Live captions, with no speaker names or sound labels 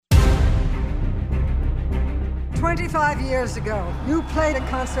25 years ago, you played a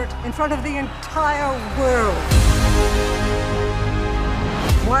concert in front of the entire world.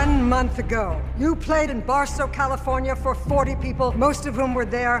 1 month ago, you played in Barstow, California for 40 people, most of whom were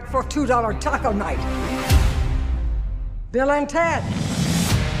there for $2 taco night. Bill and Ted,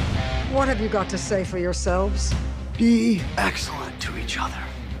 what have you got to say for yourselves? Be excellent to each other.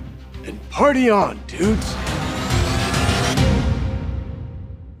 And party on, dudes.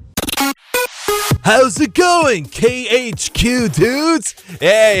 How's it going, KHQ dudes?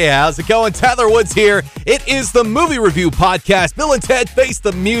 Hey, how's it going? Tyler Woods here. It is the movie review podcast, Bill and Ted Face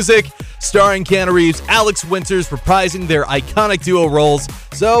the Music, starring Keanu Reeves, Alex Winters, reprising their iconic duo roles.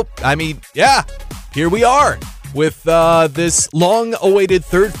 So, yeah, here we are with this long-awaited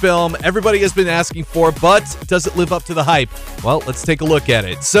third film everybody has been asking for, but does it live up to the hype? Well, let's take a look at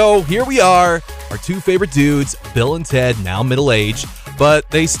it. So here we are, our two favorite dudes, Bill and Ted, now middle-aged, but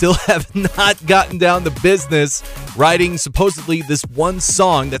they still have not gotten down to business writing supposedly this one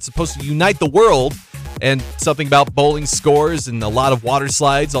song that's supposed to unite the world, and something about bowling scores and a lot of water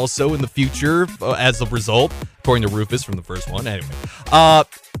slides also in the future as a result, according to Rufus from the first one. Anyway,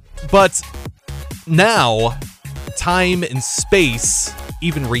 but now time and space,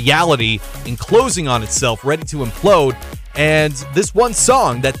 even reality, enclosing on itself, ready to implode. And this one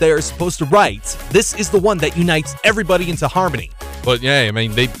song that they're supposed to write, this is the one that unites everybody into harmony. But yeah,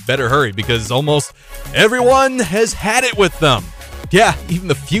 they better hurry because almost everyone has had it with them. Yeah, even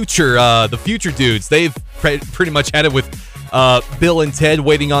the future dudes, they've pretty much had it with Bill and Ted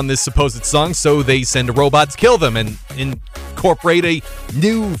waiting on this supposed song, so they send a robot to kill them and incorporate a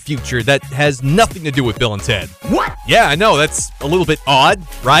new future that has nothing to do with Bill and Ted. What? Yeah, I know, that's a little bit odd,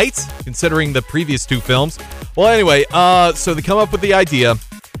 right? Considering the previous two films. Well, anyway, so they come up with the idea.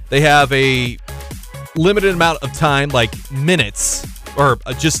 They have a limited amount of time, like minutes, or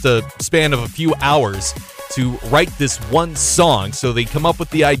just a span of a few hours to write this one song. So they come up with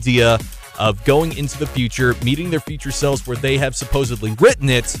the idea of going into the future, meeting their future selves where they have supposedly written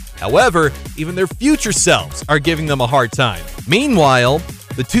it. However, even their future selves are giving them a hard time. Meanwhile,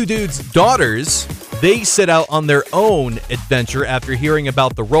 the two dudes' daughters, they set out on their own adventure after hearing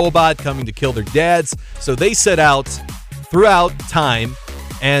about the robot coming to kill their dads. So they set out throughout time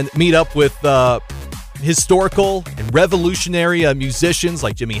and meet up with historical and revolutionary musicians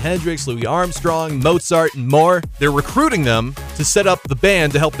like Jimi Hendrix, Louis Armstrong, Mozart, and more. They're recruiting them to set up the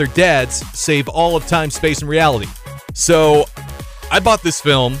band to help their dads save all of time, space, and reality. So I bought this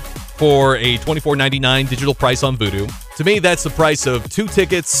film for a $24.99 digital price on Vudu. To me, that's the price of 2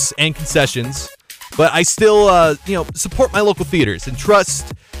 tickets and concessions. But I still, support my local theaters and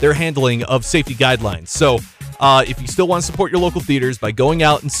trust their handling of safety guidelines. So if you still want to support your local theaters by going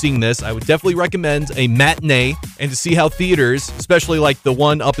out and seeing this, I would definitely recommend a matinee. And to see how theaters, especially like the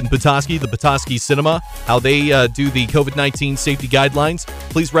one up in Petoskey, the Petoskey Cinema, how they do the COVID-19 safety guidelines,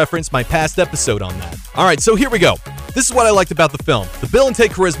 please reference my past episode on that. All right, so here we go. This is what I liked about the film. The Bill and Ted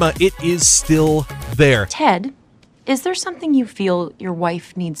charisma, it is still there. Ted, is there something you feel your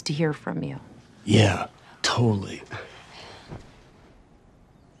wife needs to hear from you? Yeah, totally.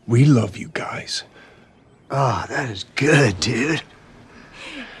 We love you guys. Oh, that is good, dude.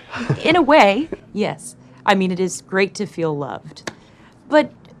 In a way, yes. It is great to feel loved.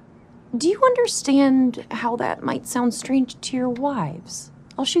 But do you understand how that might sound strange to your wives?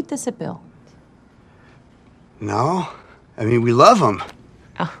 I'll shoot this at Bill. No, we love them.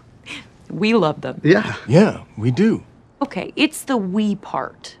 Oh, we love them. Yeah. Yeah, we do. Okay, it's the we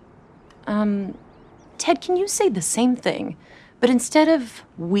part. Ted, can you say the same thing, but instead of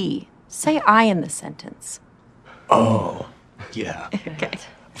we, say I in the sentence? Oh, yeah. Okay.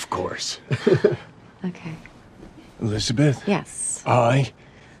 Of course. Okay. Elizabeth? Yes. I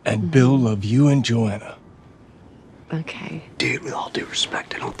and Bill love you and Joanna. Okay. Dude, with all due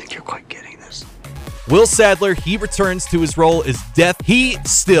respect, I don't think you're quite getting this. Will Sadler, he returns to his role as Death. He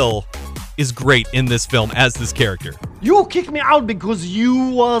still is great in this film as this character. You kicked me out because you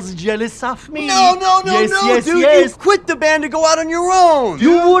was jealous of me. No, Yes, dude. yes. You quit the band to go out on your own.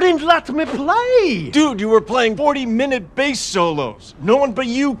 You wouldn't let me play. Dude, you were playing 40-minute bass solos. No one but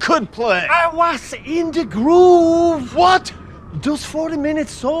you could play. I was in the groove. What? Those 40-minute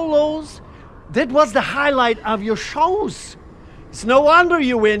solos, that was the highlight of your shows. It's no wonder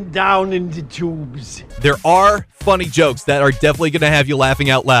you went down in the tubes. There are funny jokes that are definitely going to have you laughing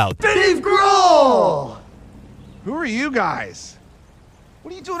out loud. Dave Grohl! Who are you guys?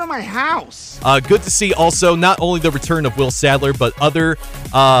 What are you doing at my house? Good to see also not only the return of Will Sadler, but other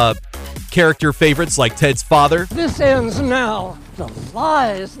character favorites like Ted's father. This ends now. The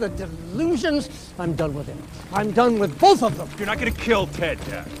lies, the delusions I'm done with him. I'm done with both of them. You're not gonna kill Ted,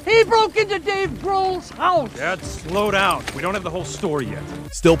 Dad. He broke into Dave Grohl's house. Dad, slow down. We don't have the whole story yet.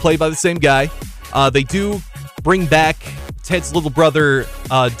 Still played by the same guy. They do bring back Ted's little brother,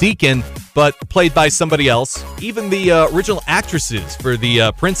 Deacon, but played by somebody else. Even the original actresses for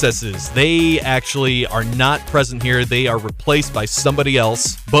the princesses, they actually are not present here. They are replaced by somebody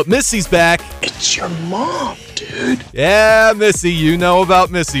else. But Missy's back. It's your mom, dude. Yeah, Missy. You know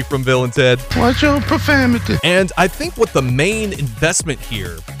about Missy from Bill and Ted. Watch your profanity. And I think what the main investment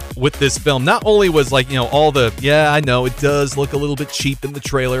here with this film not only was like, all the, I know it does look a little bit cheap in the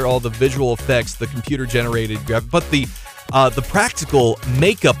trailer, all the visual effects, the computer generated, but the practical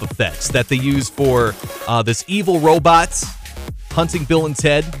makeup effects that they use for this evil robot hunting Bill and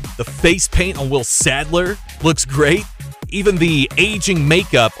Ted, the face paint on Will Sadler looks great. Even the aging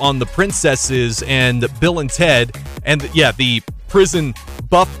makeup on the princesses and Bill and Ted, and the prison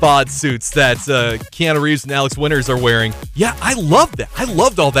buff bod suits that Keanu Reeves and Alex Winters are wearing. Yeah, I love that. I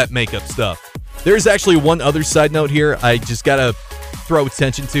loved all that makeup stuff. There's actually one other side note here I just gotta throw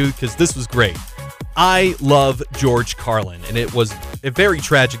attention to because this was great. I love George Carlin, and it was very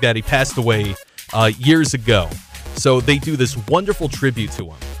tragic that he passed away years ago. So they do this wonderful tribute to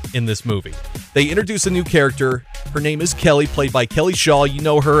him in this movie. They introduce a new character. Her name is Kelly, played by Kelly Shaw. You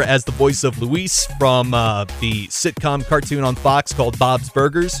know her as the voice of Louise from the sitcom cartoon on Fox called Bob's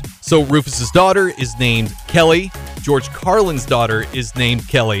Burgers. So Rufus's daughter is named Kelly. George Carlin's daughter is named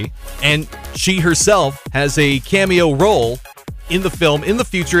Kelly. And she herself has a cameo role in the film in the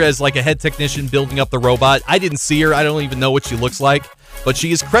future as like a head technician building up the robot. I didn't see her. I don't even know what she looks like. But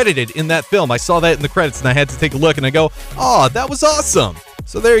she is credited in that film. I saw that in the credits, and I had to take a look, and I go, oh, that was awesome.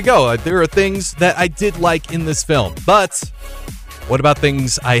 So there you go. There are things that I did like in this film. But what about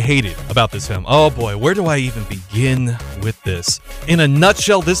things I hated about this film? Oh, boy, where do I even begin with this? In a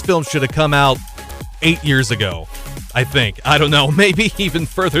nutshell, this film should have come out 8 years ago, I think. I don't know, maybe even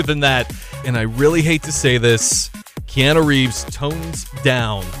further than that. And I really hate to say this, Keanu Reeves tones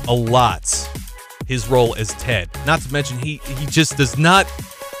down a lot his role as Ted. Not to mention, he just does not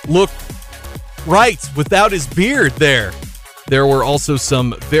look right without his beard there. There were also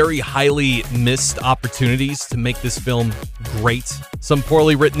some very highly missed opportunities to make this film great. Some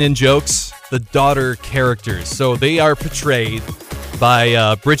poorly written in jokes. The daughter characters. So they are portrayed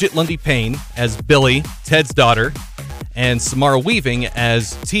by Bridget Lundy Payne as Billy, Ted's daughter, and Samara Weaving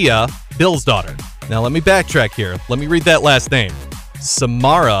as Tia, Bill's daughter. Now let me backtrack here. Let me read that last name.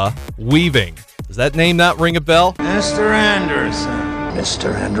 Samara Weaving. Does that name not ring a bell? Mr. Anderson.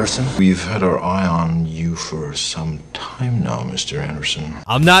 Mr. Anderson? We've had our eye on you for some time now, Mr. Anderson.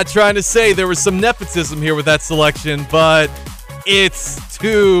 I'm not trying to say there was some nepotism here with that selection, but it's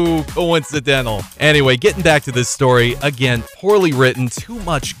too coincidental. Anyway, getting back to this story, again, poorly written, too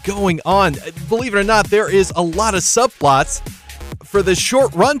much going on. Believe it or not, there is a lot of subplots for the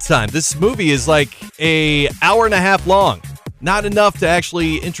short runtime. This movie is like an hour and a half long. Not enough to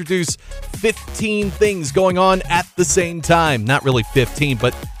actually introduce 15 things going on at the same time. Not really 15,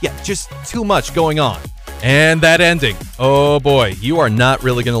 but yeah, just too much going on. And that ending. Oh boy, you are not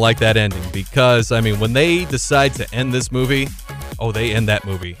really going to like that ending because, I mean, when they decide to end this movie, they end that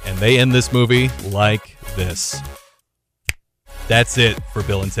movie. And they end this movie like this. That's it for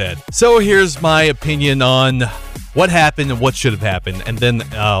Bill and Ted. So here's my opinion on what happened and what should have happened, and then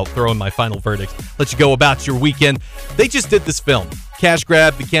I'll throw in my final verdict. Let you go about your weekend. They just did this film. Cash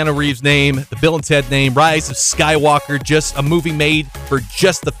grab, the Keanu Reeves name, the Bill and Ted name, Rise of Skywalker, just a movie made for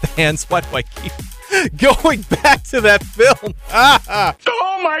just the fans. Why do I keep going back to that film?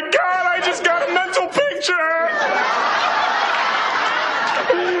 Oh my God, I just got a mental picture!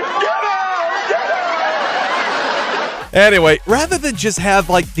 Anyway, rather than just have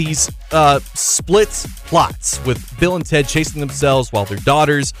like these split plots with Bill and Ted chasing themselves while their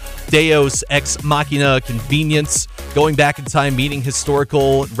daughters, Deus Ex Machina convenience, going back in time, meeting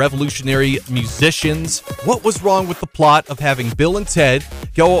historical revolutionary musicians, what was wrong with the plot of having Bill and Ted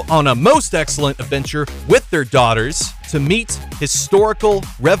go on a most excellent adventure with their daughters to meet historical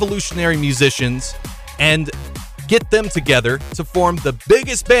revolutionary musicians and get them together to form the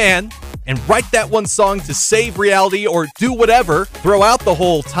biggest band and write that one song to save reality or do whatever, throw out the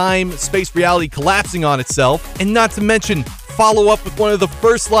whole time-space reality collapsing on itself, and not to mention follow up with one of the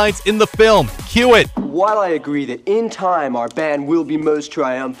first lines in the film. Cue it. While I agree that in time our band will be most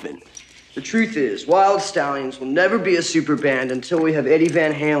triumphant, the truth is, Wild Stallions will never be a super band until we have Eddie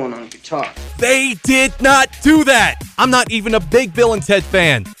Van Halen on guitar. They did not do that. I'm not even a big Bill and Ted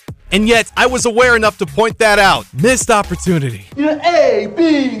fan. And yet, I was aware enough to point that out. Missed opportunity. A,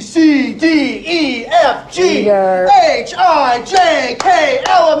 B, C, D, E, F, G, Hater. H, I, J, K,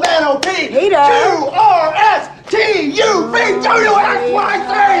 L, M, N, O, P, Hater. Q, R, S, T, U, V, W, X,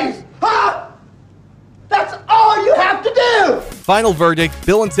 Y, Z. Huh? That's all you have to do. Final verdict,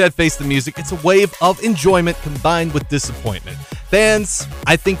 Bill and Ted Face the Music. It's a wave of enjoyment combined with disappointment. Fans,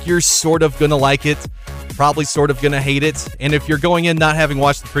 I think you're sort of gonna like it, probably sort of gonna hate it, and if you're going in not having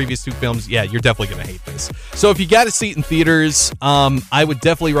watched the previous two films, yeah, you're definitely gonna hate this. So if you got a seat in theaters, I would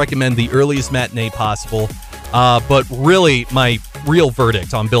definitely recommend the earliest matinee possible. But really, my real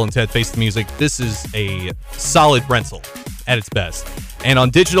verdict on Bill and Ted Face the Music, this is a solid rental at its best. And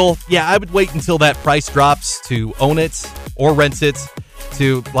on digital, yeah, I would wait until that price drops to own it or rent it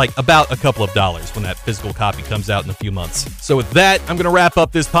to like about a couple of dollars when that physical copy comes out in a few months. So with that, I'm going to wrap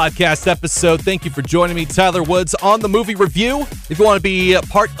up this podcast episode. Thank you for joining me, Tyler Woods, on the movie review. If you want to be a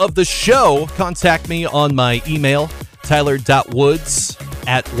part of the show, contact me on my email,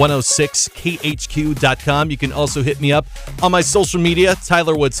 tyler.woods@106khq.com. You can also hit me up on my social media,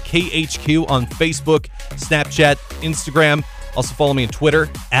 Tyler Woods KHQ on Facebook, Snapchat, Instagram. Also follow me on Twitter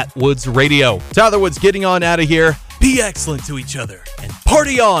 @Woods Radio. Tyler Woods getting on out of here. Be excellent to each other and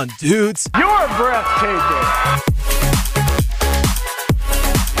party on, dudes. You're breathtaking.